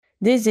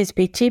This is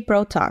PT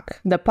Pro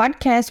Talk, the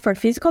podcast for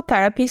physical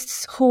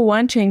therapists who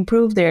want to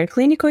improve their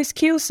clinical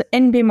skills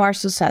and be more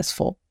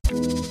successful.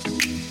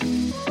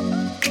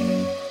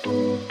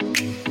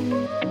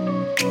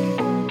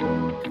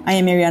 I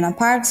am Mariana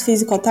Parks,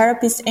 physical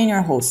therapist and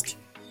your host.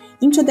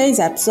 In today's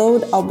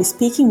episode, I'll be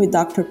speaking with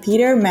Dr.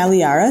 Peter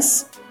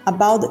Malliaras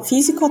about the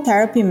physical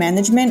therapy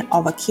management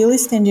of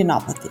Achilles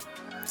tendinopathy.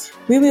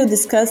 We will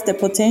discuss the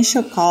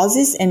potential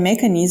causes and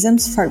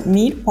mechanisms for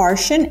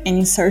mid-portion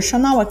and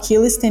insertional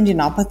Achilles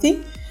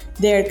tendinopathy,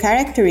 their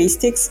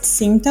characteristics,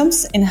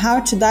 symptoms, and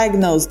how to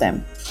diagnose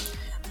them.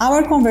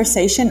 Our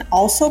conversation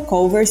also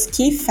covers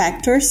key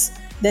factors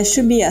that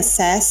should be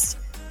assessed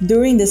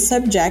during the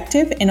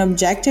subjective and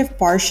objective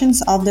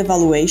portions of the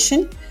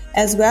evaluation,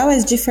 as well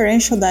as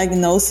differential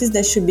diagnoses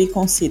that should be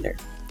considered.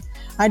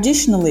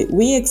 Additionally,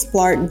 we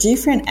explore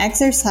different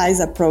exercise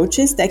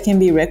approaches that can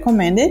be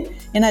recommended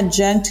and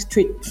adjunct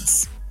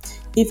treatments.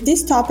 If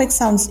this topic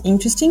sounds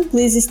interesting,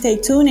 please stay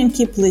tuned and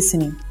keep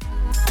listening.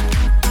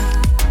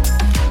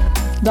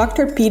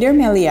 Dr. Peter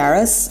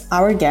Malliaras,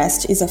 our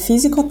guest, is a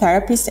physical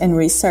therapist and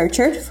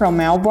researcher from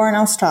Melbourne,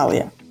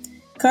 Australia.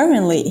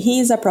 Currently,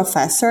 he is a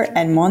professor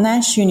at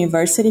Monash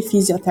University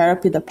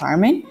Physiotherapy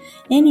Department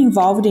and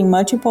involved in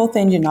multiple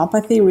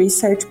tendinopathy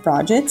research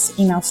projects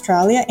in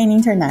Australia and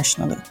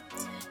internationally.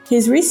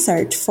 His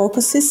research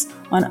focuses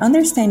on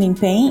understanding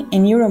pain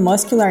and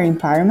neuromuscular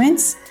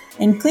impairments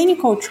and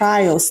clinical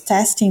trials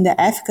testing the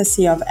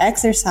efficacy of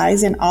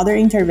exercise and other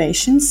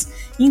interventions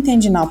in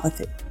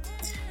tendinopathy.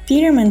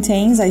 Peter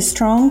maintains a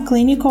strong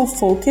clinical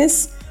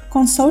focus,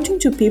 consulting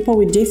to people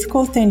with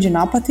difficult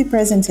tendinopathy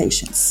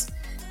presentations.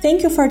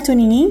 Thank you for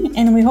tuning in,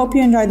 and we hope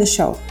you enjoy the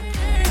show.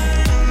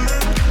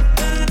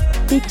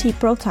 PT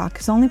Pro Talk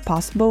is only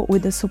possible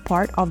with the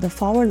support of the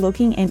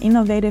forward-looking and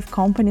innovative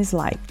companies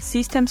like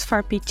Systems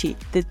for PT,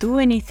 the Do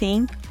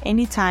Anything,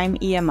 Anytime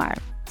EMR.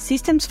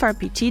 Systems for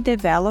PT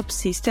develops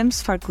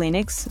systems for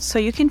clinics so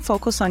you can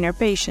focus on your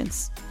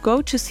patients.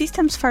 Go to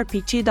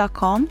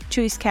systemsforpt.com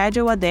to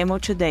schedule a demo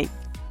today.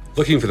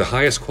 Looking for the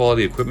highest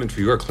quality equipment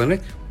for your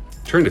clinic?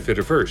 Turn to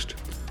Fitter First.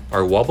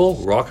 Our wobble,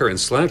 rocker, and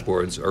slant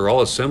boards are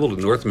all assembled in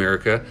North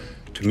America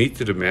to meet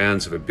the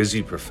demands of a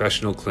busy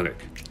professional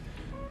clinic.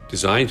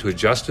 Designed to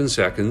adjust in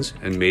seconds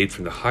and made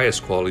from the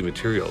highest quality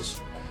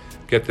materials.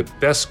 Get the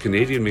best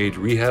Canadian-made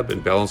rehab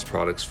and balance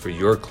products for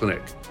your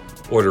clinic.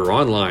 Order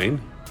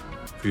online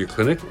for your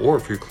clinic or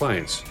for your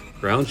clients.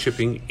 Ground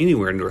shipping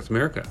anywhere in North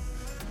America.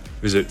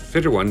 Visit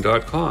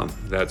fitterone.com.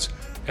 That's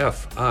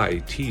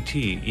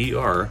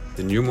FITTER,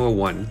 the numeral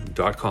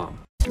 1.com.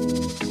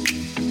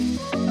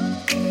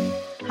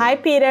 Hi,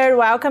 Peter.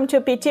 Welcome to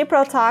PT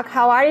Pro Talk.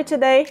 How are you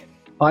today?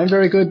 I'm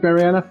very good,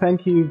 Mariana.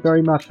 Thank you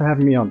very much for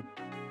having me on.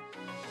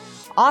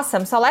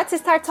 Awesome. So let's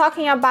start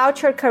talking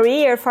about your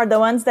career for the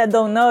ones that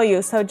don't know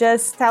you. So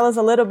just tell us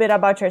a little bit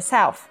about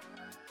yourself.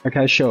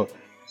 Okay, sure.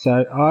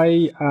 So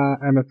I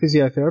am a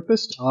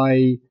physiotherapist.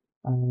 I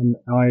am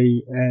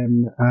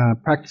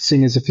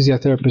practicing as a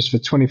physiotherapist for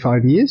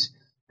 25 years,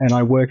 and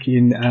I work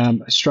in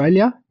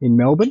Australia, in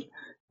Melbourne.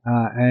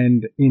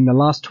 And in the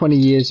last 20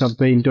 years, I've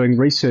been doing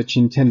research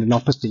in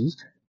tendinopathy,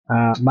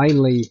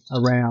 mainly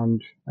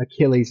around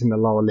Achilles and the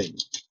lower limb,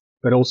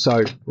 but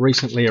also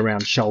recently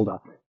around shoulder.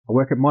 I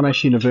work at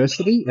Monash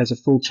University as a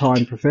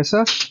full-time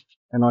professor,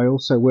 and I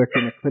also work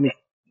in a clinic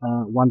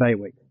 1 day a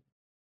week.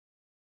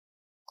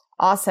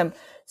 Awesome.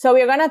 So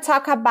we're going to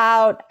talk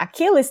about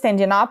Achilles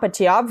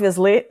tendinopathy,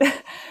 obviously.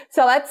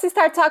 So let's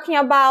start talking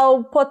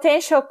about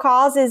potential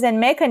causes and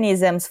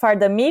mechanisms for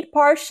the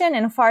mid-portion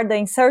and for the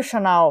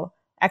insertional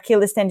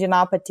Achilles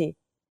tendinopathy.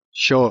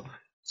 Sure.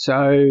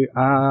 So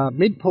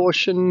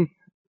mid-portion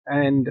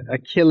and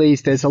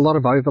Achilles, there's a lot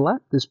of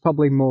overlap. There's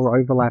probably more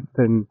overlap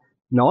than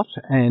not.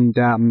 And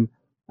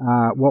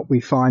what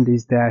we find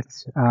is that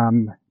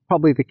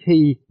probably the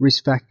key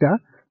risk factor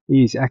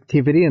is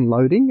activity and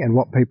loading and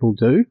what people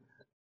do.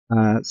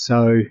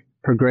 So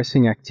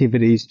progressing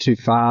activities too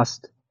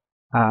fast.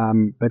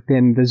 But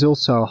then there's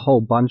also a whole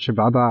bunch of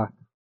other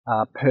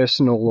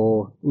personal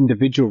or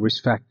individual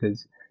risk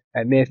factors.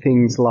 And they're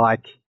things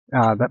like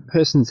that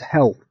person's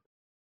health.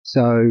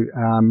 So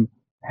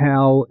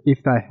how,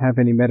 if they have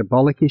any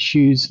metabolic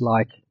issues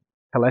like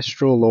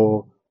cholesterol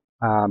or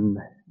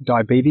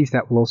diabetes,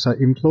 that will also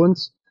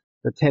influence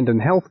the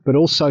tendon health, but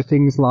also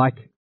things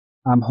like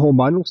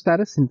hormonal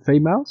status in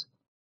females.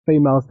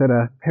 Females that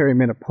are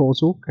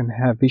perimenopausal can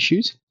have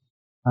issues,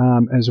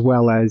 as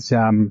well as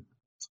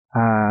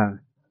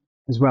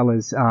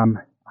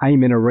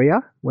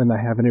amenorrhea when they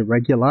have an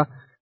irregular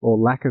or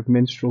lack of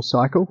menstrual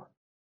cycle.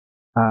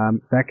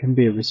 That can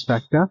be a risk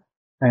factor,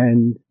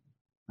 and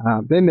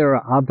then there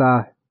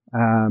are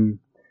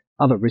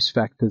other risk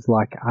factors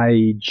like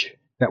age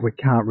that we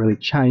can't really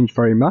change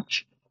very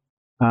much.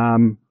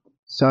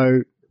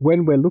 So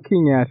when we're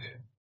looking at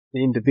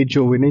the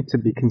individual, we need to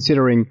be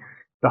considering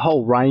the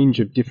whole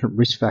range of different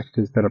risk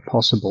factors that are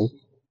possible,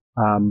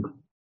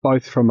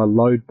 both from a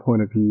load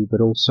point of view, but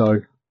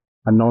also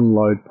a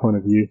non-load point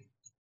of view.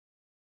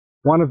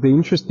 One of the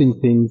interesting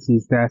things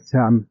is that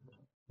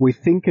we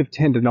think of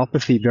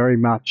tendinopathy very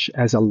much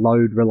as a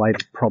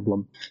load-related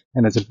problem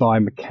and as a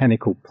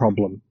biomechanical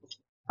problem.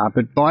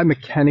 But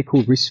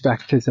biomechanical risk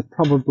factors are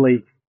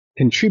probably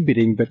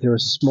contributing, but they're a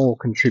small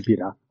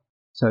contributor.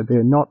 So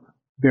they're not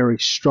very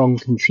strong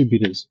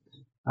contributors.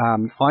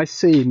 I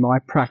see in my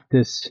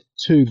practice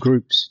two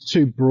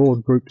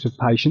broad groups of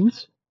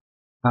patients,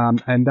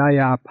 and they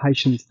are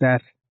patients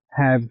that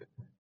have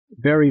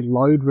very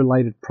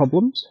load-related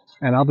problems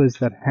and others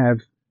that have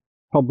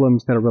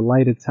problems that are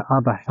related to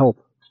other health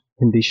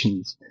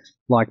conditions,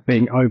 like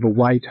being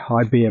overweight,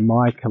 high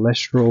BMI,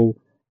 cholesterol,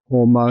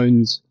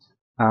 hormones,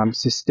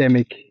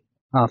 systemic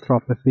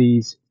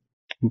arthropathies,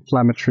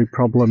 inflammatory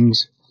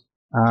problems,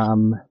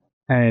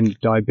 and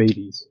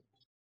diabetes.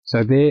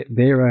 So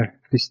they're a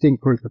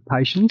distinct group of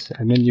patients,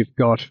 and then you've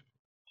got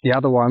the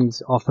other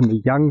ones, often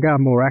the younger,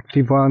 more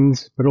active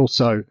ones, but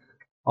also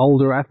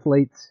older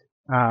athletes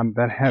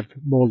that have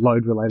more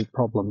load-related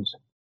problems.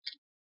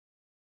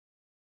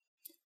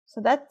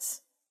 So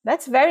that's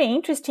very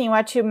interesting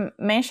what you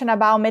mentioned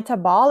about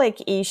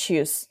metabolic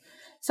issues.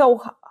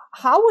 So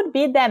how would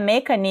be that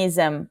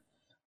mechanism?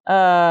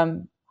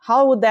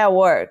 How would that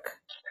work?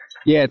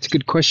 Yeah, it's a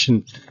good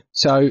question.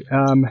 So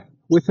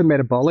with the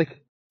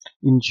metabolic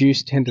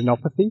induced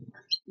tendinopathy,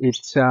 it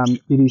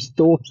is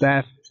thought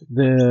that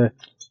the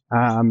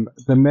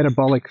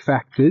metabolic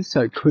factors, so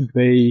it could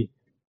be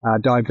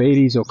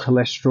diabetes or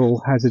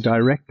cholesterol, has a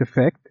direct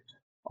effect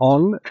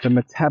on the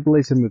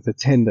metabolism of the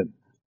tendon.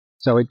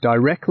 So it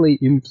directly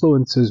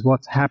influences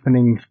what's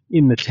happening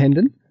in the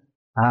tendon,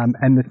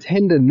 and the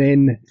tendon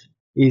then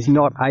is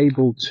not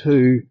able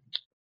to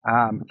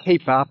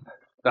keep up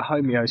the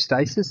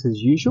homeostasis as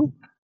usual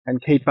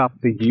and keep up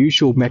the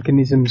usual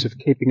mechanisms of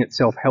keeping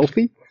itself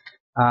healthy.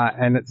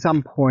 And at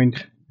some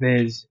point,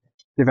 there's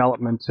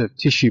development of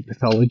tissue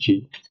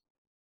pathology.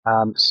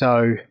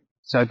 So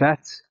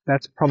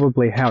that's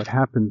probably how it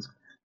happens.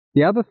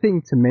 The other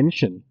thing to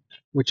mention,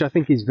 which I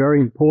think is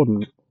very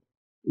important,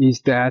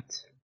 is that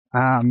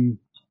the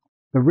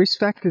risk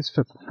factors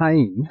for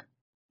pain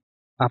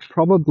are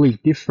probably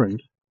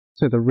different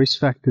to the risk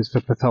factors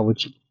for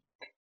pathology.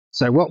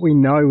 So what we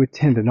know with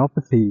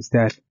tendinopathy is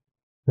that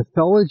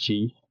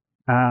pathology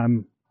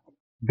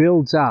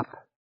builds up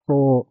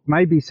for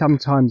maybe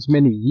sometimes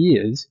many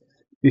years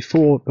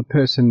before the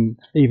person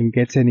even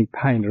gets any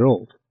pain at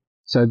all.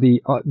 So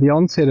the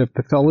onset of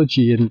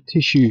pathology and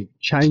tissue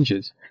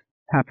changes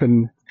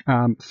happen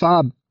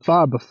far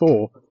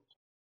before,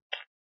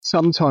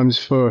 sometimes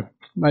for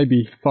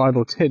maybe 5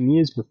 or 10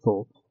 years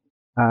before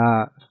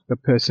the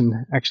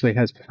person actually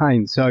has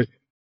pain. So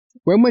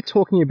when we're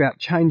talking about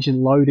change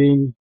in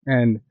loading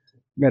and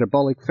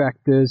metabolic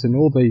factors and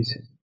all these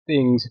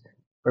things,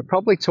 we're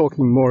probably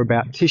talking more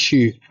about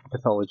tissue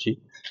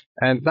pathology,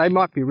 and they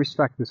might be risk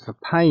factors for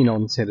pain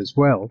onset as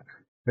well.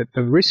 But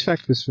the risk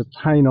factors for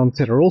pain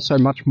onset are also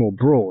much more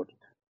broad,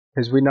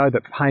 because we know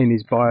that pain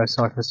is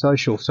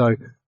biopsychosocial. So,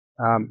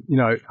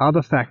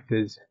 other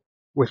factors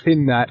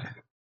within that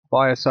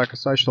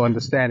biopsychosocial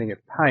understanding of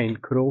pain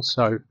could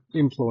also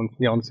influence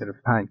the onset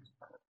of pain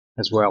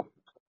as well.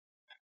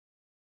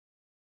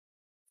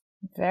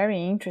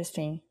 Very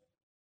interesting.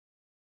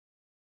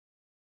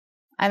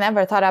 I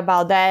never thought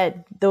about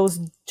that, those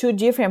two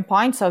different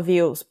points of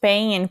views,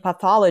 pain and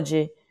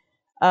pathology.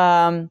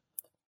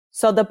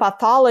 So the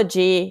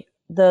pathology,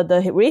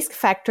 the risk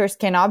factors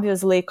can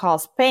obviously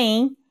cause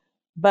pain,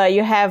 but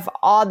you have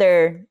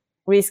other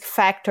risk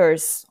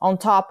factors on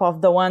top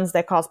of the ones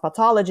that cause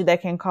pathology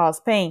that can cause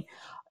pain.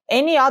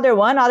 Any other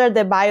one other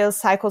than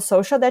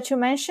biopsychosocial that you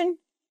mentioned?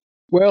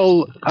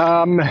 Well,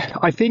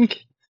 I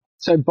think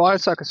so.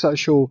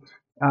 Biopsychosocial.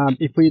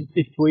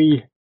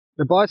 The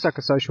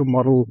biopsychosocial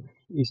model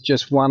is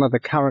just one of the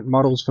current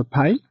models for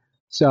pain.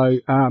 So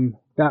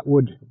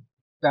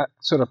that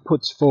sort of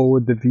puts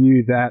forward the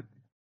view that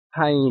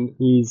pain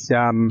is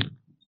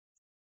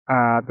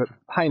that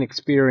pain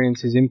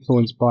experience is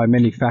influenced by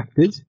many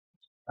factors,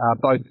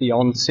 both the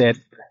onset,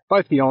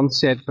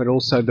 but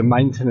also the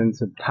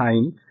maintenance of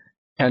pain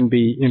can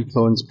be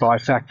influenced by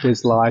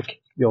factors like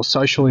your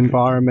social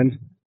environment.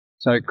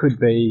 So it could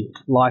be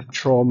life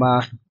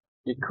trauma,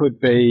 it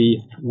could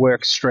be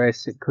work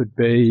stress, it could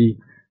be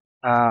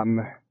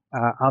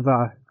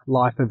other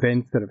life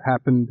events that have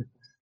happened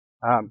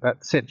that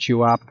set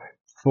you up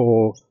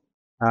for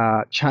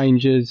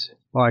changes,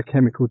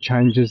 biochemical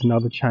changes and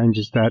other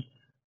changes that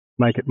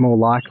make it more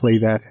likely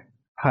that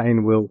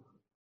pain will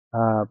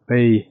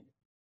be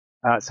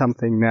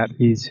something that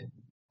is,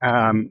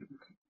 in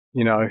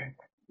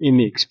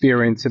the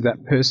experience of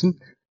that person.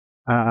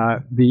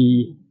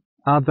 The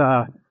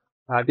other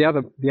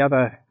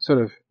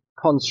sort of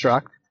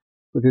construct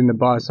within the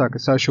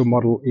biopsychosocial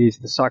model is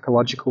the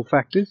psychological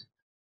factors.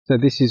 So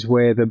this is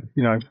where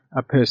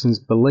a person's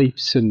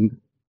beliefs and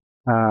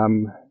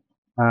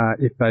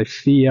if they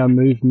fear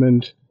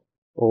movement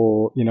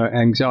or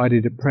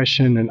anxiety,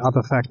 depression, and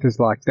other factors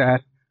like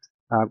that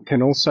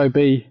can also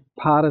be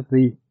part of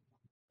the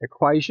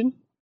equation.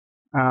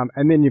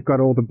 And then you've got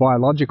all the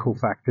biological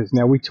factors.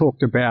 Now, we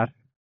talked about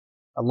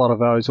a lot of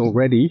those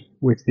already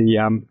with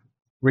the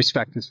risk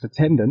factors for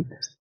tendon,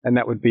 and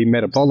that would be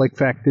metabolic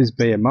factors,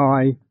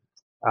 BMI,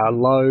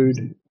 load,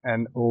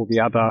 and all the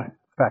other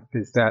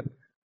factors that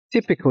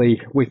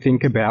typically we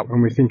think about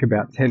when we think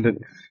about tendon.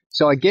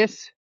 So I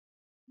guess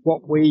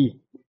what we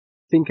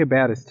think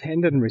about as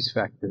tendon risk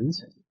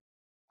factors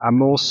are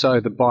more so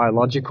the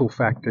biological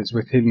factors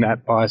within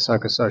that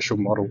biopsychosocial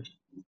model.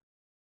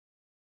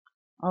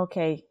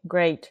 Okay,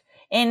 great.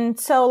 And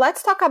so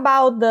let's talk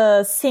about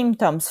the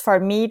symptoms for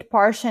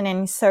mid-portion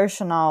and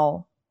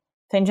insertional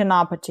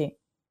tendinopathy.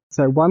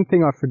 So one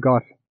thing I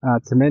forgot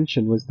to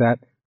mention was that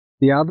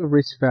the other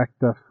risk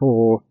factor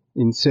for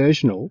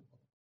insertional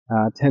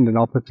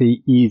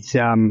tendinopathy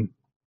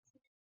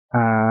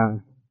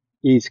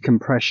is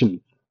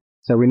compression.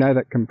 So we know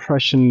that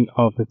compression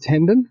of the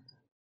tendon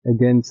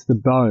against the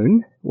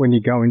bone when you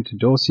go into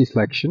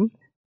dorsiflexion,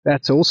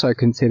 that's also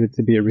considered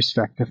to be a risk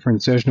factor for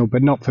insertional,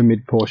 but not for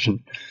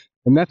mid-portion.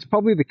 And that's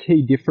probably the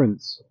key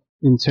difference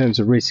in terms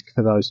of risk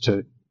for those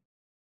two.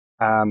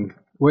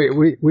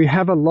 We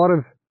have a lot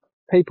of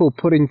people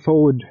putting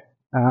forward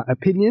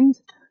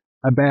opinions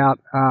about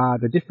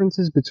the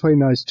differences between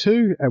those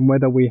two and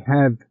whether we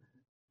have,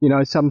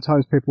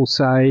 sometimes people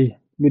say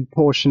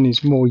mid-portion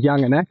is more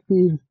young and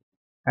active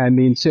and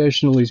the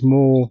insertional is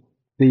more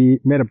the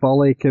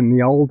metabolic and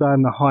the older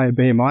and the higher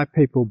BMI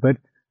people. But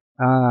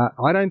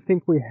I don't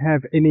think we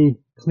have any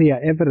clear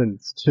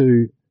evidence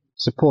to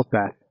support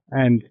that.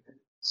 And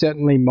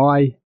certainly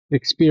my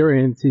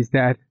experience is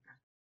that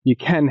you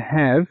can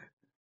have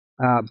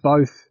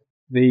both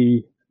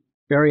the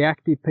very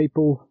active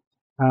people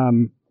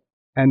and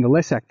the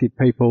less active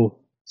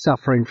people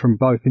suffering from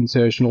both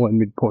insertional and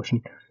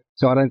mid-portion.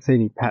 So I don't see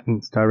any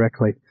patterns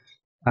directly.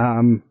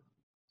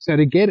 So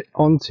to get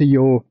onto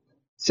your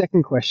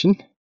second question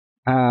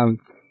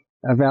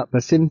about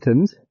the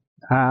symptoms,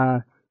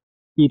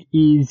 it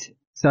is,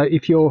 so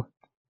if you're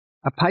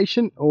a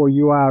patient or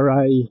you are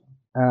a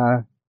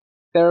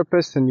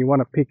therapist and you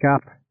want to pick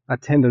up a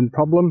tendon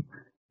problem,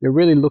 you're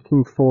really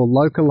looking for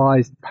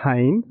localized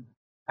pain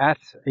at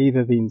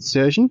either the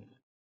insertion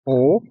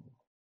or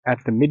at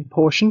the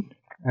mid-portion,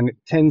 and it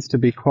tends to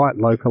be quite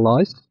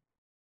localized.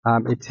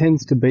 It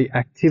tends to be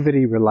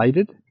activity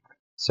related,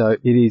 so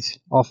it is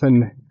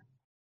often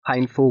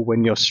painful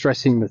when you're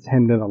stressing the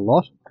tendon a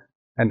lot,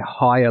 and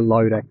higher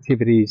load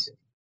activities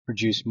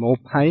produce more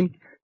pain.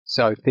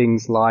 So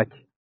things like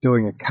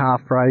doing a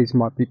calf raise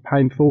might be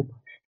painful,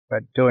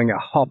 but doing a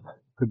hop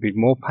could be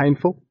more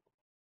painful.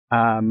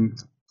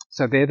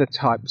 So they're the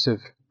types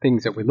of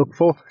things that we look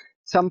for.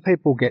 Some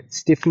people get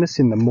stiffness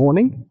in the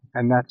morning,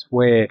 and that's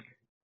where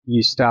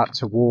you start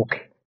to walk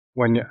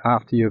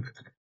after you've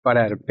got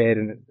out of bed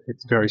and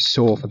it's very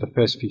sore for the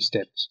first few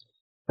steps.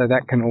 So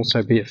that can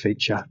also be a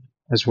feature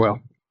as well.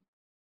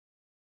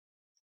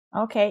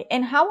 Okay,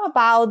 and how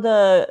about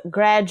the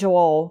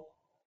gradual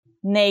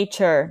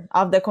nature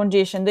of the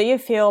condition? Do you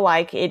feel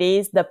like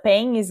the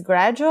pain is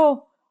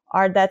gradual,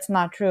 or that's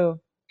not true?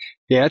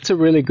 Yeah, that's a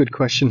really good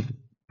question.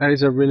 That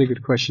is a really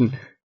good question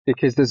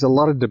because there's a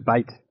lot of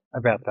debate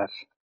about that.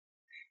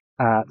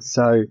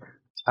 So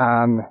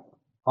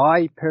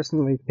I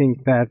personally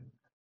think that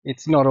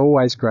it's not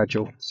always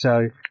gradual.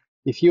 So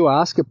if you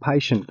ask a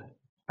patient,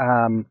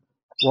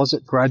 was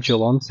it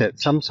gradual onset?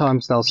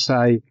 Sometimes they'll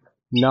say,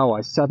 no,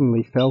 I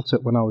suddenly felt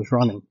it when I was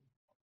running.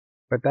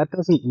 But that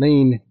doesn't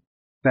mean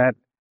that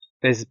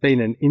there's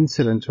been an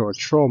incident or a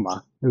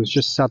trauma. It was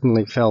just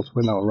suddenly felt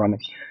when they were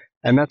running.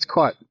 And that's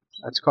quite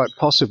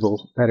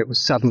possible that it was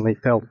suddenly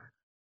felt,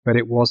 but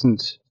it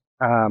wasn't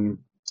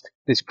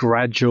this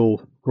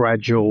gradual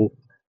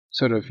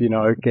sort of,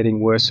 getting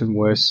worse and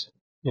worse,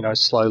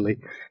 slowly.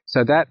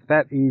 So that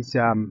is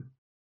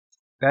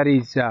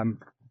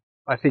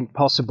I think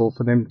possible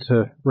for them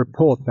to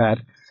report that,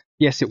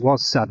 yes, it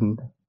was sudden.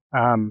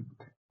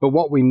 But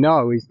what we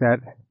know is that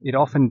it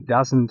often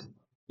doesn't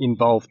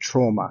involve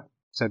trauma.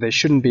 So there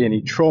shouldn't be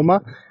any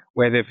trauma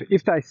where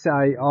if they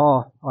say,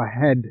 oh, I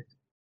had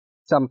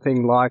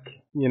something like,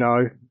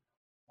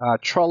 a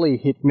trolley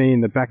hit me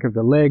in the back of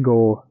the leg,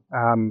 or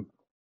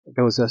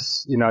there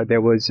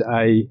was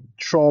a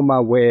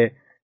trauma where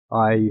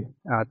I,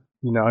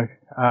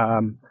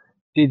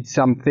 did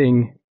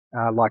something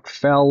like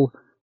fell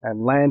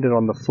and landed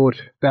on the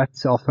foot.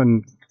 That's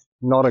often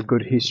not a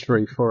good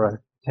history for a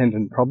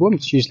tendon problem.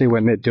 It's usually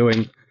when they're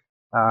doing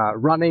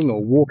running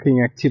or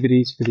walking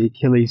activities for the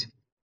Achilles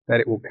that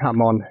it will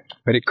come on,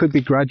 but it could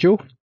be gradual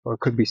or it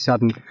could be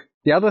sudden.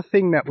 The other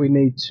thing that we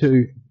need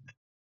to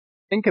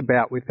think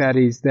about with that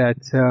is that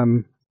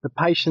the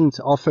patients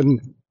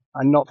often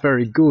are not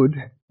very good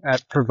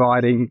at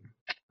providing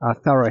a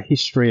thorough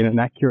history and an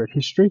accurate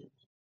history,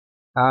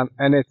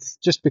 and it's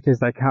just because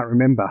they can't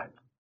remember.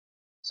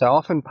 So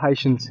often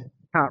patients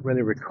can't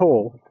really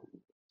recall.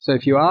 So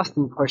if you ask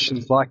them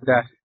questions like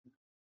that,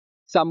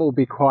 some will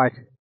be quite,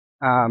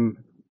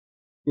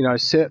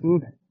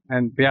 certain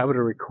and be able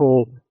to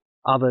recall.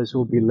 Others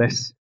will be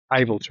less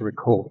able to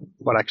recall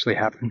what actually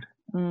happened.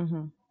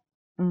 Mm-hmm.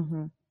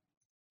 Mm-hmm.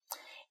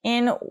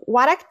 And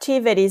what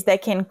activities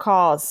that can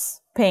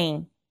cause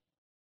pain?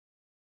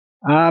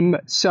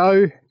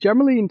 So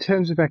generally in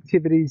terms of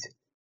activities,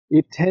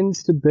 it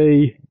tends to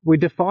be, we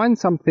define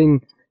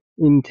something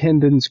in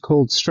tendons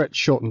called stretch,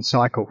 shorten,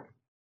 cycle.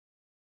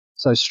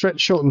 So stretch,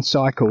 shorten,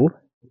 cycle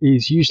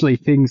is usually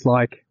things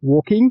like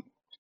walking,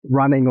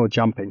 running or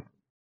jumping.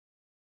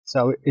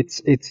 So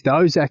it's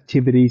those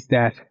activities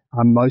that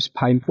are most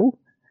painful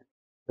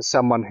for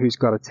someone who's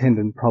got a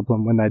tendon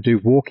problem when they do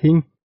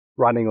walking,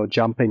 running or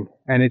jumping.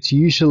 And it's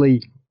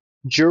usually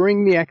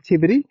during the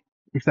activity,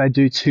 if they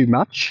do too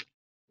much,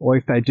 or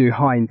if they do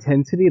high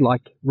intensity,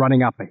 like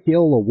running up a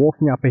hill or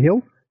walking up a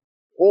hill,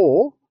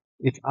 or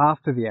it's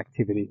after the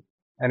activity.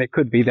 And it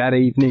could be that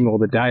evening or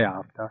the day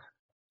after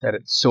that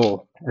it's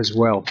sore as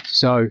well.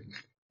 So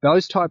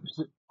those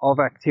types of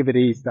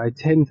activities, they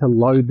tend to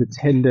load the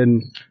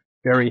tendon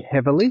very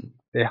heavily.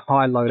 They're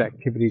high load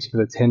activities for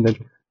the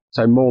tendon,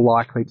 so more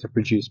likely to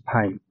produce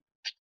pain.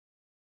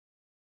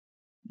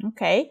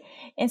 Okay.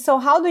 And so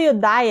how do you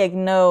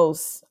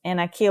diagnose an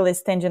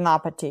Achilles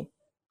tendinopathy?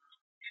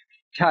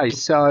 Okay,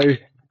 so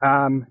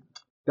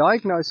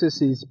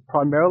diagnosis is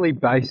primarily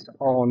based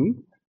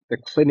on the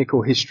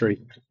clinical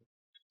history.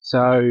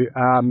 So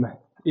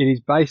it is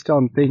based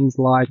on things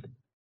like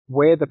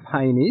where the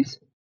pain is,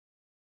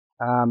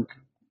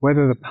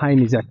 whether the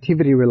pain is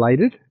activity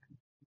related,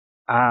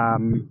 how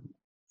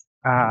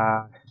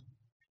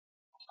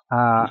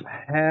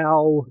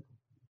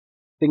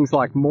things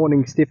like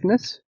morning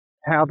stiffness,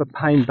 how the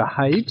pain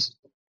behaves.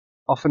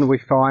 Often we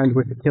find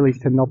with Achilles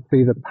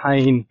tendinopathy the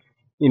pain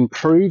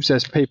improves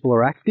as people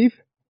are active,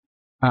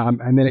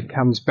 and then it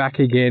comes back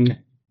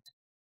again.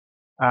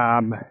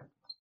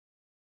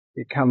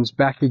 It comes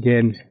back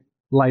again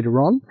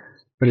later on,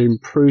 but it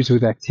improves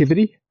with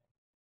activity.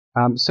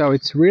 So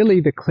it's really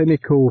the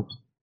clinical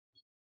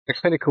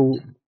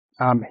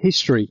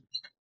history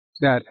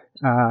that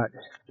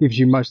gives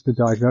you most of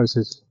the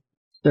diagnosis.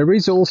 There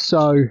is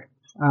also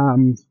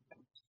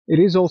it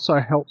is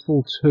also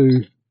helpful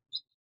to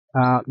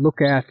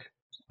look at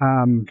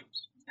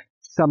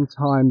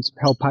sometimes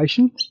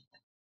palpation.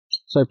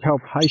 So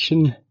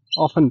palpation,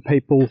 often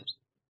people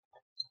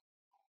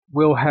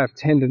will have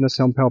tenderness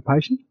on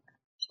palpation,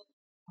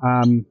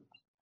 and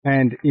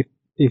if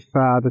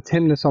the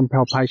tenderness on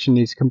palpation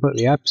is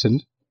completely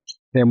absent,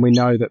 then we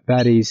know that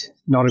that is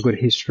not a good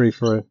history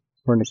for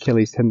an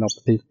Achilles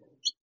tendinopathy.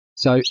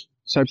 So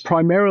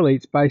primarily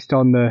it's based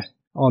on the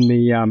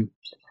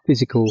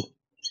physical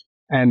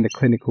and the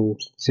clinical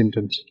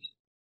symptoms.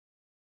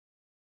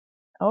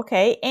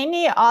 Okay.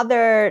 Any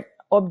other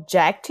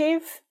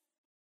objective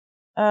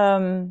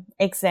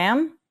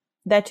exam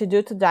that you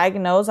do to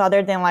diagnose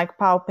other than like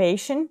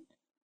palpation?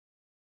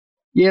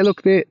 Yeah,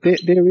 look, there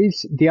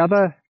is the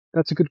other.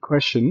 That's a good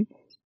question.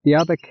 The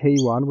other key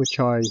one, which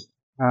I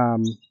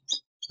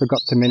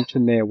forgot to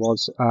mention there,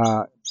 was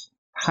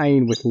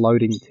pain with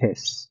loading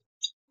tests.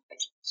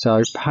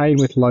 So pain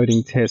with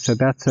loading tests. So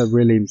that's a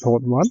really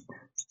important one.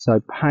 So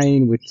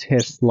pain with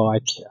tests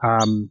like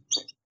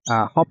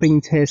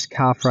hopping tests,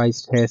 calf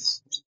raise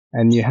tests,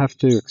 and you have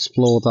to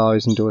explore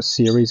those and do a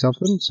series of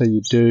them. So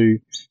you do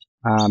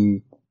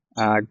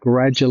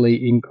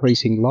gradually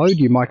increasing load.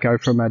 You might go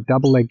from a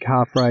double leg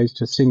calf raise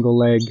to single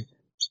leg,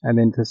 and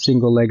then to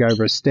single leg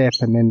over a step,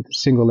 and then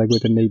single leg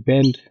with a knee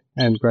bend,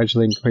 and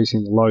gradually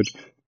increasing the load.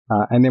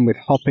 And then with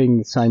hopping,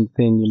 the same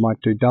thing. You might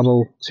do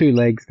double, 2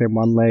 legs, then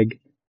 1 leg,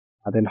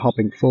 then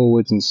hopping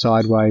forwards and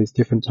sideways,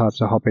 different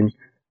types of hopping.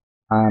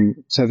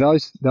 So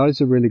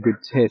those are really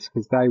good tests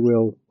because they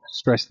will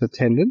stress the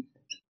tendon,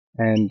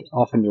 and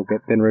often you'll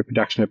get then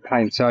reproduction of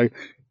pain. So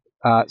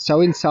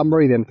in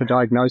summary, then for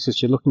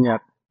diagnosis, you're looking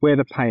at where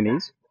the pain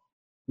is.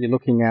 You're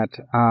looking at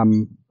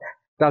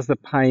is the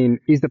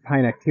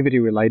pain activity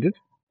related?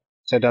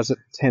 So does it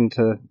tend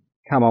to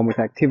come on with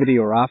activity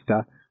or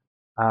after?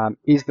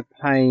 Is the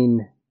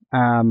pain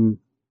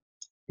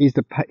is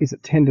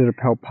it tender to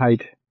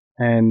palpate?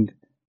 And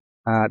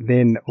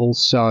then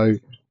also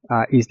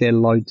is there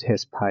load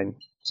test pain?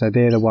 So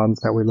they're the ones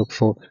that we look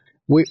for.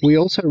 We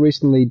also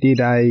recently did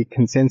a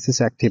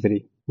consensus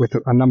activity with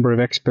a number of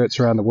experts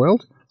around the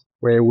world,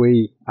 where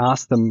we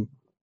asked them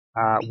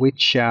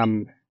which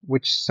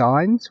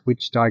signs,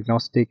 which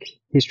diagnostic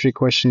history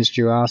questions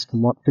do you ask,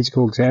 and what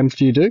physical exams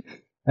do you do,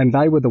 and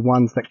they were the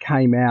ones that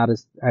came out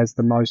as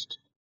the most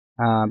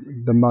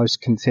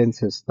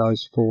consensus.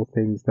 Those 4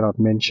 things that I've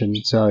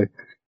mentioned. So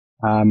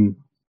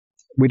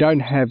we don't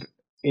have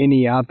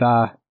any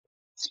other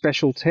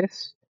special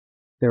tests.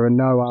 There are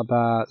no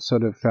other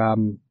sort of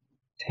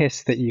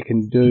tests that you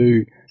can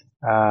do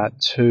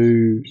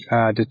to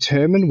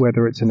determine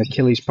whether it's an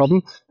Achilles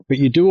problem, but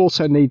you do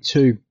also need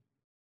to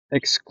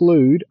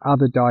exclude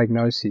other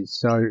diagnoses.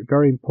 So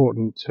very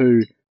important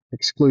to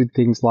exclude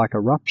things like a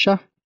rupture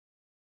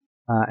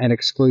and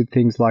exclude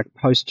things like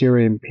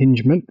posterior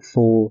impingement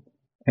for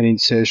an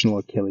insertional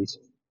Achilles.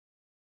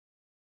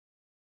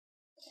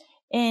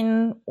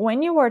 And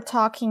when you were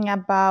talking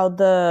about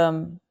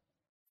the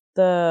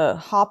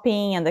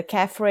hopping and the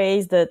calf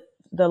raise, the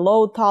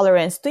load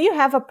tolerance, do you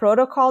have a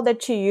protocol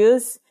that you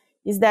use?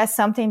 Is that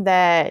something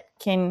that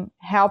can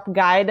help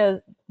guide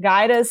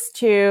us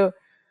to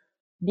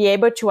be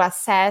able to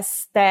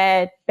assess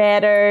that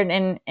better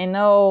and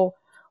know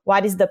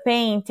what is the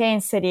pain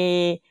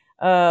intensity,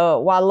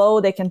 what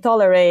load they can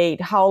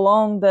tolerate, how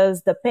long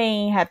does the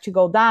pain have to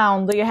go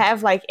down? Do you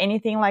have like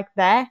anything like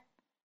that?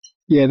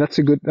 Yeah,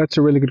 that's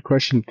a really good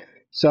question.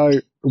 So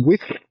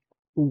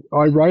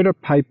I wrote a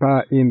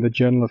paper in the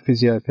Journal of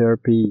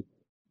Physiotherapy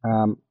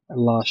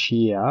last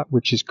year,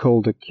 which is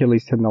called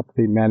Achilles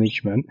Tendinopathy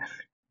Management.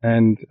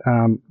 And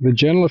the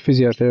Journal of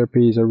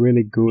Physiotherapy is a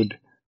really good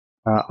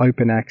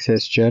open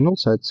access journal,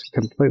 so it's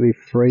completely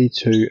free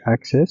to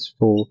access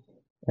for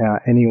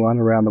anyone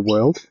around the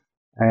world.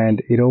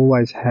 And it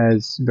always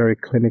has very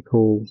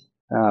clinical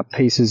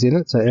pieces in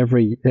it. So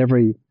every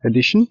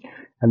edition,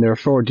 and there are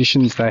 4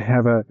 editions, they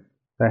have a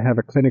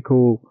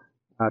clinical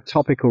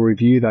topical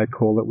review, they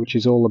call it, which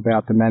is all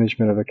about the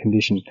management of a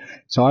condition.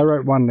 So I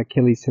wrote one,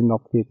 Achilles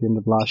tendinopathy, at the end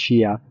of last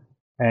year,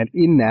 and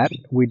in that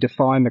we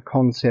define the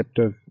concept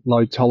of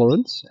load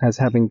tolerance as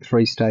having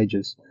 3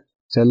 stages.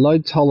 So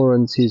load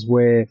tolerance is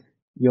where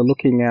you're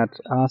looking at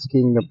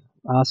asking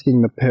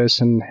the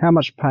person, how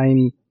much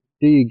pain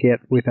do you get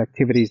with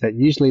activities that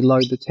usually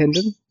load the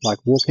tendon, like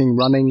walking,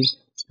 running,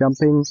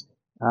 jumping?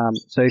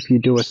 So if you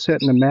do a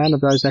certain amount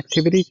of those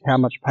activities, how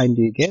much pain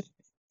do you get?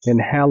 Then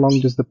how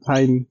long does the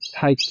pain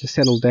take to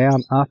settle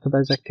down after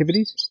those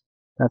activities?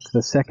 That's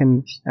the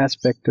second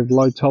aspect of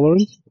load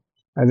tolerance.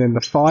 And then the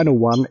final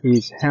one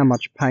is how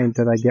much pain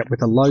do they get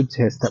with a load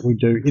test that we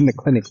do in the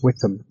clinic with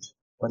them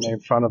when they're in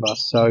front of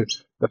us. So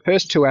the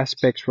first 2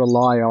 aspects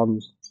rely on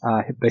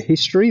the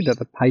history that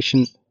the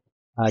patient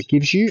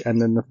gives you,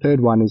 and then the third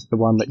one is the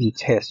one that you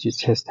test. You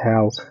test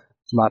how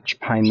much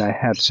pain they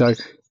have. So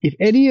if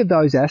any of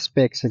those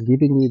aspects are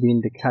giving you the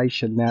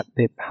indication that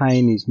their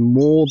pain is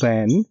more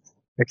than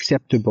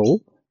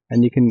acceptable,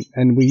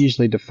 and we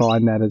usually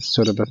define that as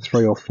sort of a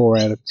 3 or 4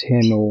 out of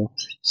 10 or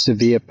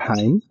severe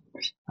pain,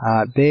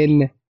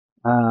 then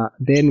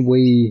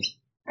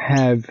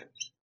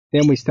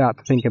we start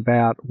to think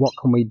about what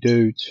can we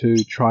do to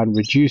try and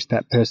reduce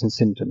that person's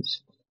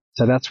symptoms.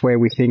 So that's where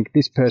we think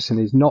this person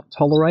is not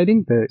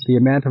tolerating the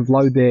amount of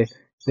load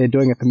they're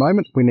doing at the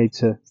moment. We need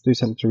to do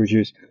something to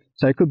reduce.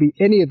 So it could be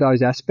any of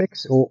those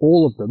aspects or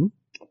all of them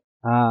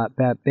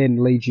that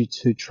then lead you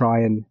to try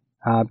and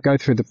go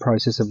through the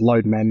process of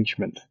load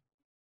management.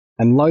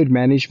 And load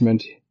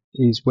management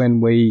is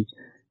when we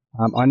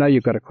I know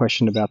you've got a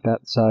question about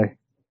that, so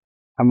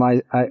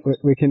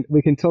we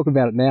can talk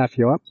about it now if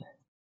you want.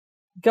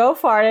 Go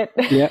for it.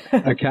 Yeah,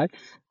 okay.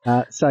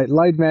 So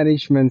load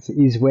management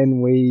is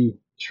when we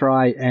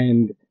try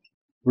and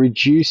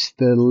reduce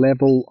the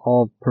level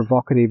of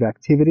provocative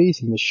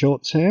activities in the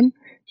short term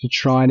to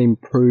try and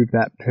improve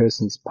that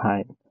person's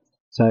pain.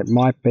 So it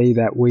might be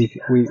that we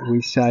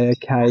say,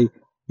 okay,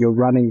 you're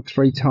running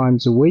 3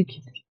 times a week.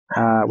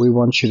 We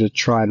want you to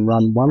try and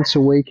run once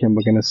a week, and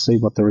we're going to see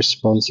what the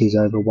response is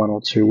over 1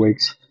 or 2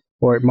 weeks.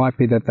 Or it might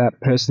be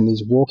that person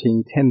is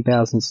walking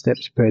 10,000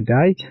 steps per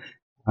day,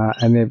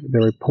 and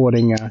they're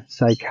reporting,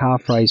 say,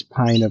 calf raise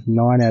pain of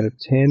 9 out of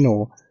 10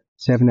 or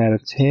 7 out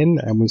of 10,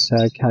 and we say,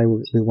 okay,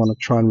 we want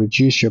to try and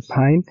reduce your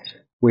pain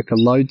with the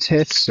load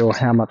tests or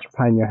how much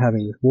pain you're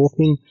having with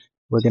walking.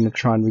 We're going to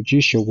try and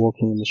reduce your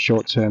walking in the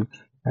short term,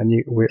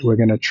 and we're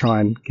going to try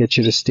and get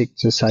you to stick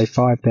to, say,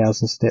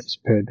 5,000 steps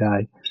per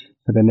day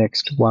for the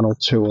next 1 or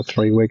 2 or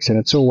 3 weeks. And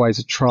it's always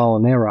a trial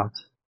and error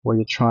where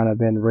you're trying to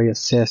then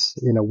reassess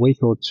in a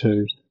week or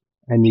 2,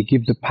 and you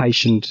give the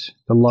patient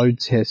the load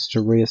test to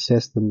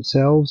reassess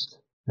themselves.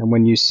 And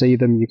when you see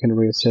them, you can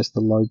reassess the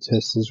load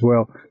test as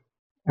well.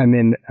 And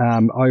then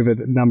over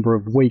the number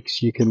of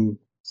weeks, you can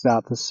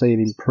start to see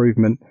an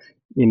improvement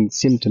in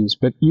symptoms.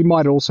 But you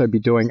might also be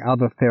doing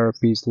other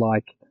therapies,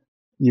 like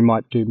you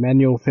might do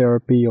manual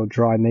therapy or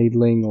dry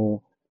needling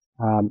or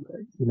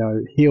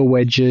heel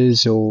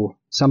wedges or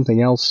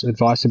something else,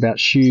 advice about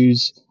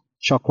shoes,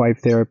 shockwave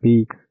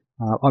therapy.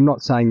 I'm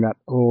not saying that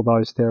all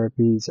those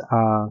therapies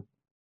are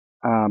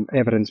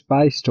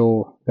evidence-based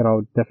or that I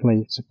would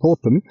definitely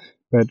support them,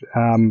 but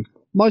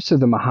most of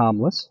them are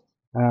harmless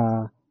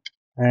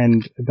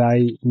and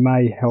they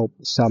may help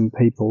some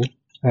people.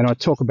 And I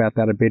talk about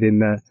that a bit in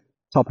the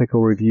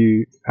topical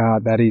review,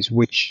 that is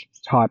which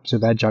types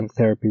of adjunct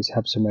therapies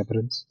have some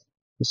evidence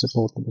to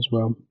support them as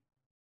well.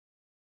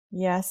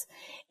 Yes.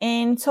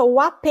 And so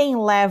what pain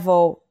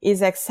level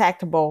is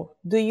acceptable?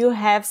 Do you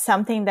have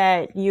something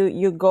that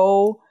you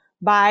go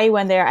by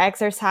when they're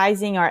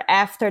exercising, or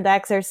after the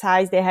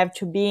exercise they have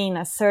to be in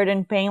a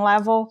certain pain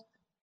level?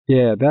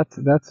 Yeah,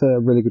 that's a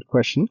really good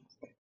question,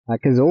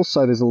 because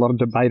also there's a lot of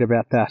debate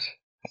about that.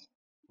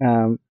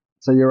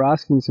 So you're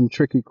asking some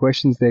tricky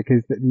questions there,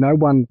 because no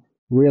one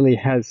really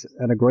has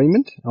an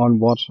agreement on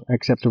what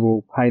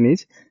acceptable pain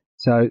is.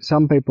 So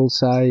some people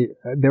say,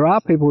 there are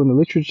people in the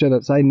literature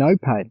that say no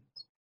pain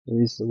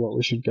is what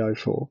we should go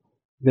for.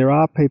 There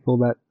are people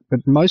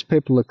but most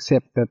people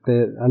accept that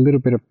a little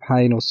bit of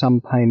pain or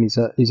some pain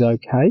is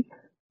okay.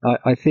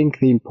 I think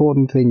the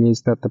important thing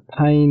is that the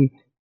pain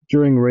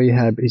during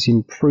rehab is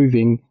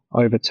improving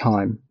over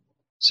time.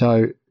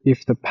 So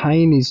if the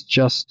pain is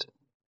just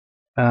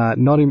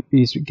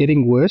is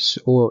getting worse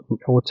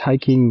or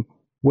taking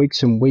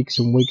weeks and weeks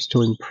and weeks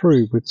to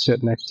improve with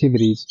certain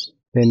activities,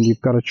 then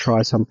you've got to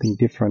try something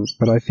different.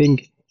 But I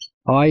think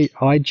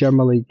I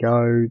generally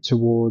go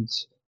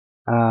towards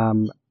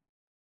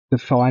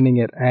defining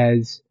it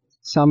as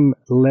some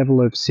level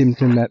of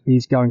symptom that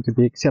is going to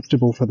be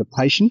acceptable for the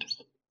patient.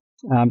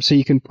 So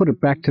you can put it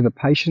back to the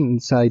patient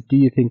and say, do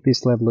you think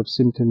this level of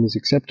symptom is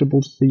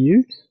acceptable for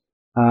you?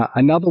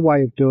 Another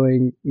way of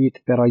doing it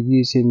that I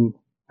use in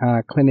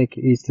clinic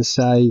is to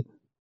say,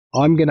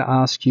 I'm going to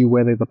ask you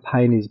whether the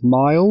pain is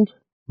mild,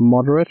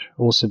 moderate,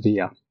 or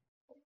severe.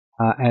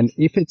 And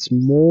if it's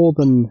more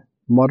than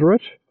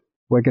moderate,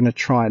 we're going to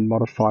try and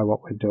modify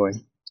what we're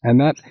doing.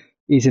 And that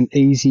is an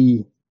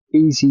easy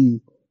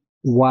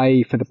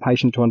way for the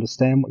patient to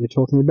understand what you're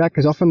talking about,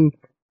 because often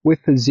with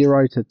the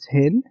 0 to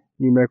 10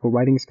 numerical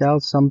rating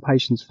scales, some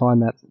patients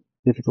find that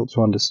difficult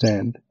to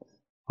understand,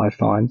 I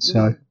find.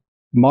 So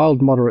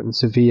mild, moderate, and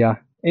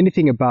severe,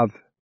 anything above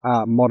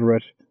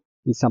moderate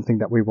is something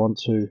that we want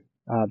to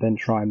then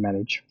try and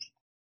manage.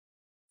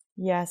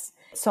 Yes.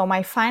 So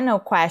my final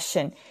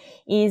question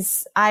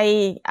is,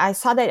 I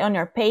saw that on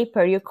your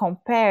paper you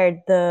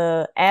compared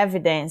the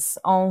evidence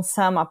on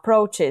some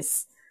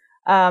approaches.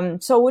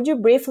 So would you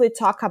briefly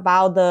talk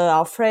about the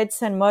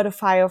Alfredson,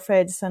 modified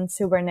Alfredson,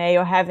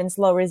 Silvernail, having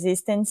slow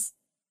resistance?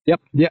 Yep.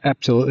 Yeah,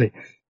 absolutely.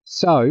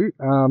 So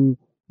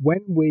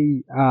when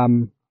we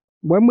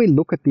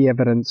look at the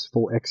evidence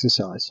for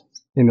exercise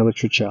in the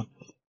literature,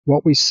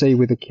 what we see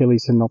with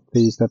Achilles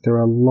tendinopathy is that there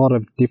are a lot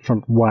of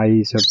different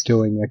ways of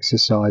doing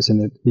exercise,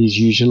 and it is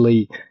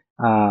usually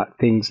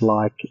things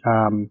like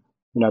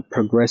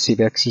progressive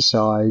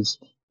exercise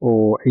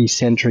or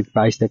eccentric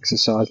based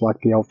exercise, like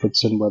the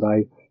Alfredson,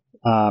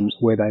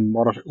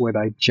 where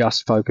they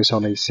just focus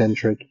on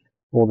eccentric,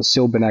 or the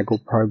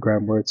Silbernagle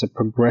program, where it's a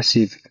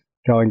progressive,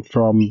 going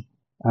from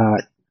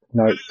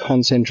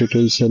concentric,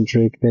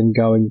 eccentric, then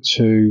going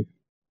to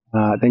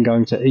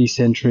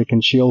eccentric,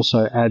 and she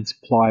also adds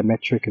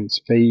plyometric and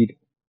speed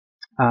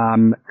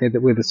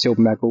with the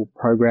Silbernagle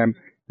program.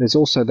 There's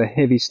also the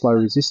heavy slow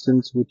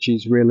resistance, which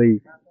is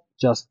really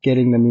just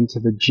getting them into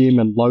the gym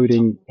and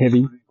loading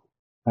heavy,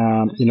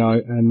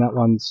 and that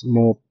one's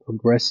more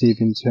progressive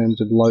in terms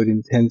of load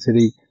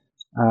intensity.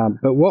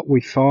 But what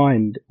we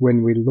find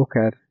when we look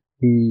at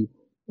the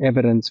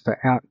evidence for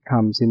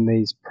outcomes in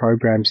these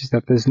programs is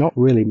that there's not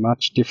really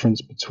much difference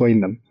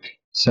between them.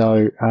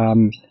 So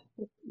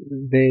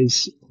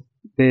there's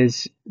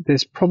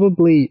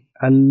probably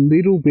a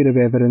little bit of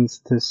evidence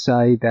to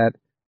say that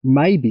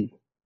maybe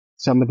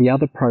some of the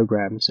other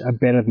programs are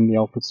better than the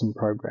Alfredson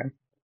program,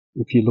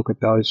 if you look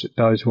at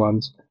those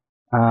ones.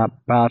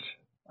 But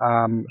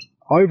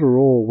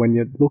overall, when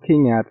you're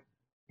looking at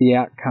the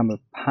outcome of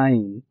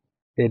pain,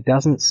 there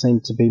doesn't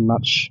seem to be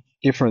much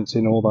difference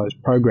in all those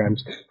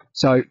programs.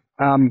 So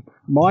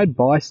my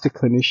advice to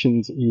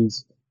clinicians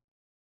is,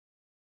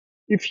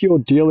 if you're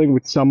dealing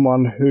with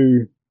someone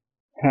who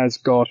has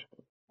got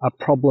a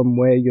problem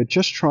where you're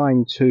just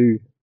trying to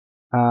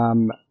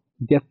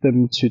get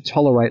them to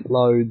tolerate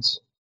loads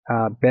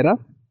better,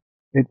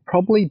 it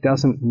probably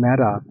doesn't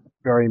matter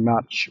very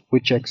much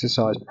which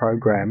exercise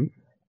program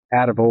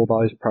out of all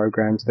those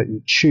programs that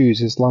you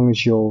choose, as long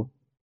as you're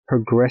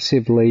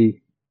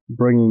progressively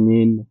bringing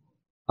in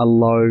a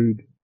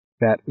load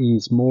that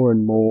is more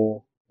and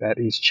more, that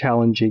is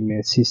challenging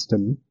their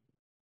system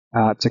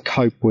to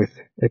cope with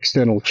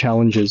external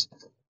challenges.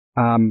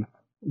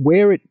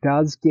 Where it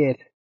does get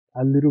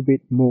a little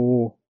bit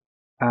more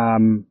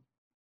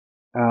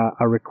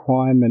a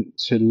requirement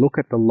to look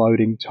at the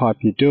loading type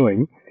you're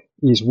doing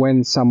is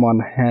when someone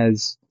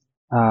has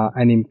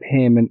an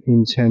impairment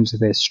in terms of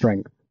their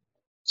strength.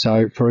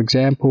 So, for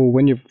example,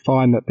 when you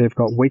find that they've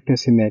got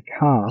weakness in their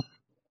calf,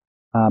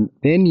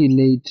 then you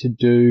need to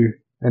do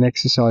an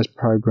exercise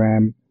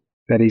program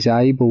that is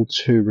able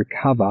to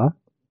recover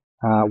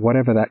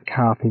whatever that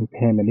calf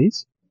impairment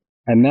is.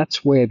 And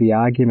that's where the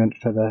argument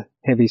for the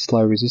heavy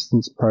slow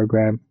resistance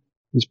program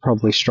is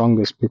probably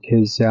strongest,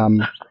 because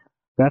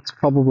that's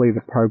probably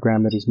the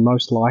program that is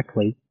most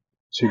likely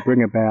to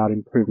bring about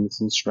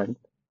improvements in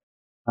strength.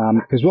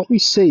 Because what we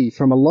see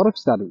from a lot of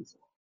studies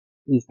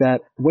is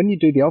that when you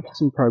do the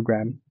Alfredson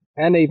program,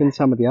 and even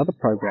some of the other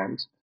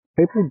programs,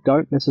 people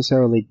don't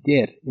necessarily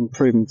get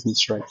improvements in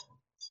strength.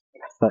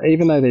 So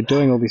even though they're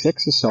doing all this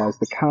exercise,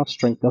 the calf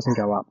strength doesn't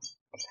go up.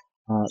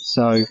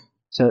 So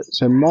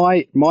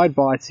my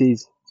advice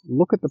is,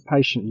 look at the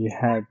patient you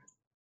have.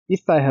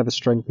 If they have a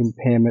strength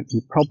impairment,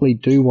 you probably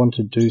do want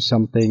to do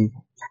something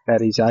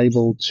that is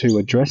able to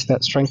address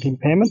that strength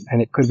impairment,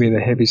 and it could be the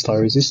heavy slow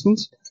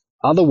resistance.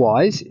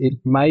 Otherwise, it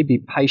may be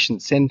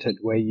patient-centered,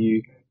 where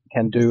you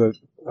can do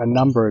a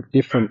number of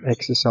different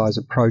exercise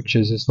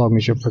approaches as long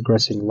as you're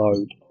progressing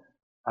load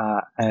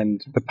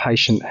and the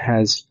patient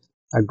has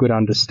a good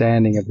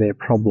understanding of their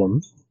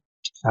problem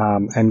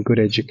and good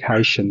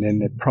education, then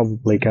they're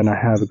probably going to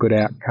have a good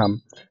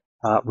outcome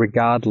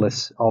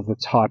regardless of the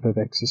type of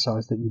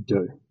exercise that you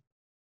do.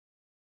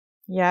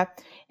 Yeah,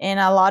 and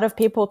a lot of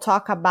people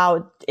talk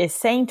about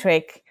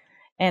eccentric,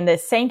 and the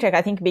eccentric,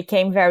 I think,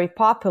 became very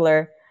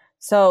popular.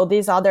 So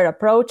these other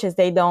approaches,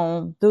 they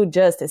don't do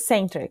just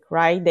eccentric,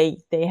 right?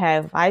 They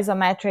have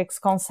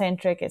isometrics,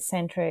 concentric,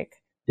 eccentric.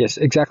 Yes,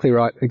 exactly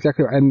right.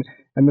 Exactly right.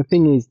 And the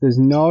thing is, there's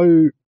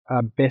no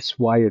best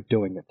way of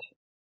doing it.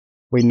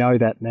 We know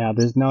that now.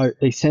 There's no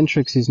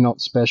eccentrics is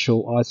not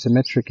special,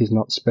 isometric is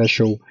not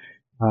special,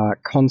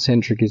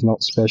 concentric is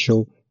not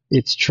special.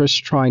 It's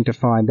just trying to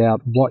find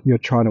out what you're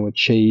trying to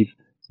achieve,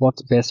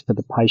 what's best for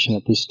the patient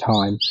at this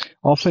time.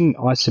 Often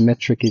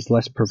isometric is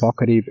less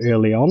provocative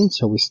early on,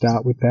 so we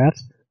start with that.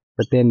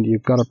 But then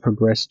you've got to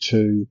progress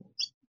to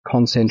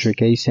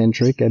concentric,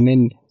 eccentric, and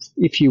then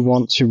if you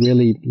want to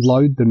really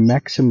load them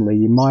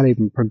maximally, you might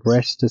even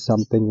progress to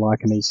something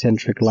like an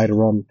eccentric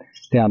later on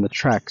down the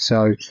track.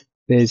 So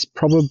there's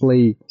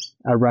probably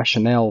a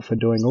rationale for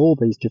doing all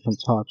these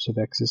different types of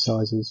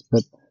exercises,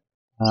 but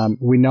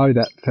we know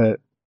that for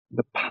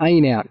the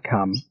pain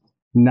outcome,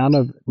 none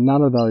of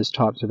those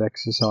types of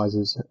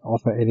exercises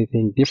offer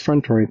anything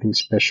different or anything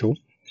special.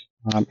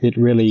 It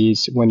really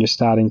is when you're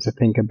starting to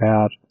think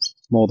about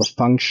more the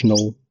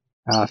functional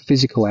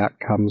physical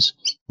outcomes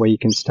where you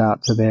can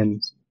start to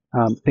then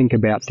think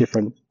about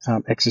different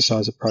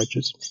exercise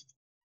approaches.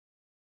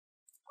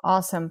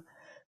 Awesome.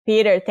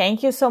 Peter,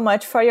 thank you so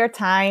much for your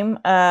time.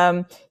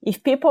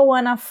 If people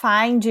want to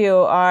find you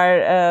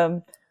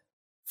or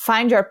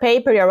find your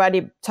paper, you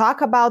already talk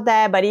about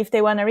that, but if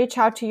they want to reach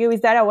out to you, is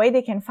there a way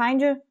they can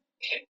find you?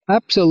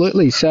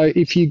 Absolutely. So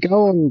if you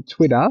go on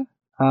Twitter,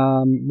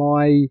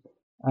 my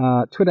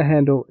Twitter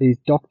handle is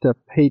Dr.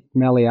 Pete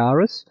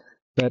Malliaras,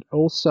 but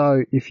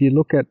also if you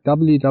look at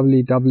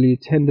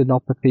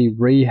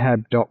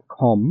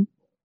www.tendinopathyrehab.com,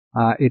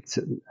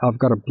 I've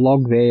got a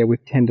blog there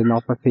with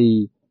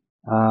tendinopathy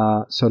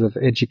sort of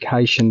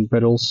education,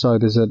 but also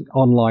there's an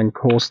online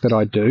course that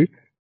I do.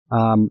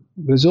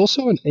 There's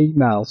also an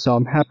email, so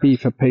I'm happy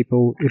for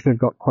people, if they've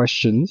got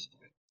questions,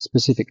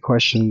 specific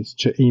questions,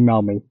 to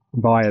email me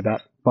via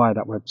that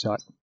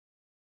website.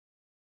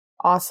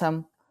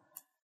 Awesome.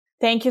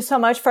 Thank you so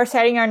much for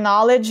sharing your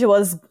knowledge. It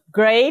was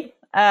great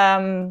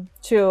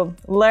to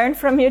learn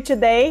from you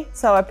today,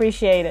 so I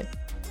appreciate it.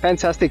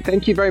 Fantastic.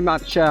 Thank you very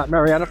much,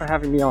 Mariana, for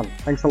having me on.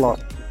 Thanks a lot.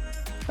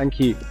 Thank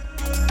you.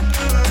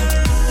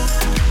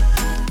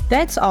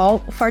 That's all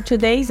for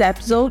today's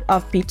episode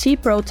of PT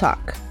Pro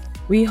Talk.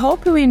 We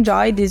hope you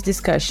enjoyed this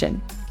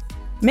discussion.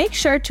 Make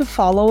sure to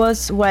follow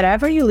us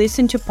wherever you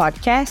listen to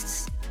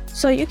podcasts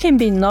so you can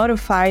be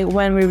notified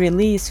when we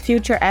release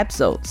future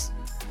episodes.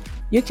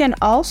 You can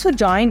also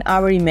join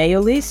our email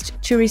list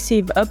to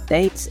receive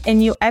updates and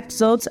new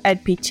episodes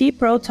at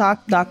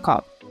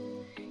ptprotalk.com.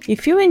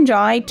 If you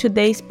enjoyed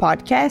today's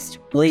podcast,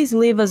 please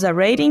leave us a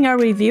rating or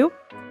review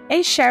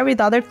and share with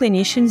other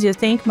clinicians you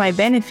think might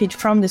benefit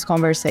from this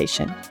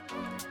conversation.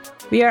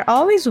 We are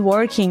always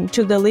working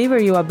to deliver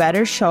you a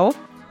better show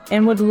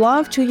and would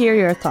love to hear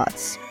your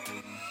thoughts.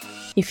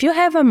 If you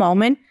have a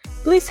moment,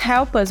 please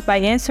help us by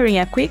answering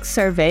a quick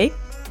survey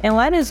and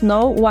let us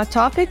know what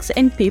topics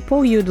and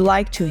people you'd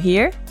like to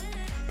hear,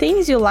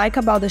 things you like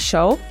about the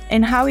show,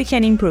 and how we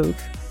can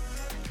improve.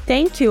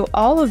 Thank you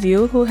all of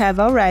you who have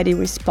already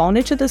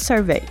responded to the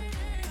survey.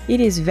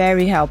 It is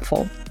very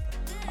helpful.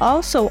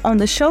 Also, on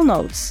the show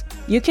notes,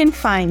 you can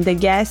find the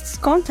guests'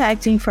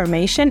 contact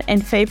information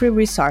and favorite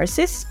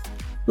resources,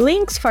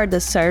 links for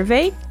the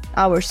survey,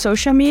 our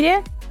social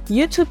media,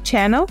 YouTube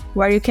channel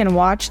where you can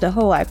watch the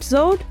whole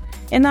episode,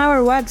 and our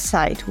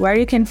website where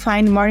you can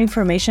find more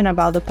information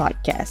about the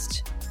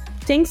podcast.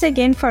 Thanks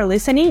again for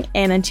listening,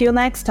 and until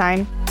next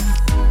time.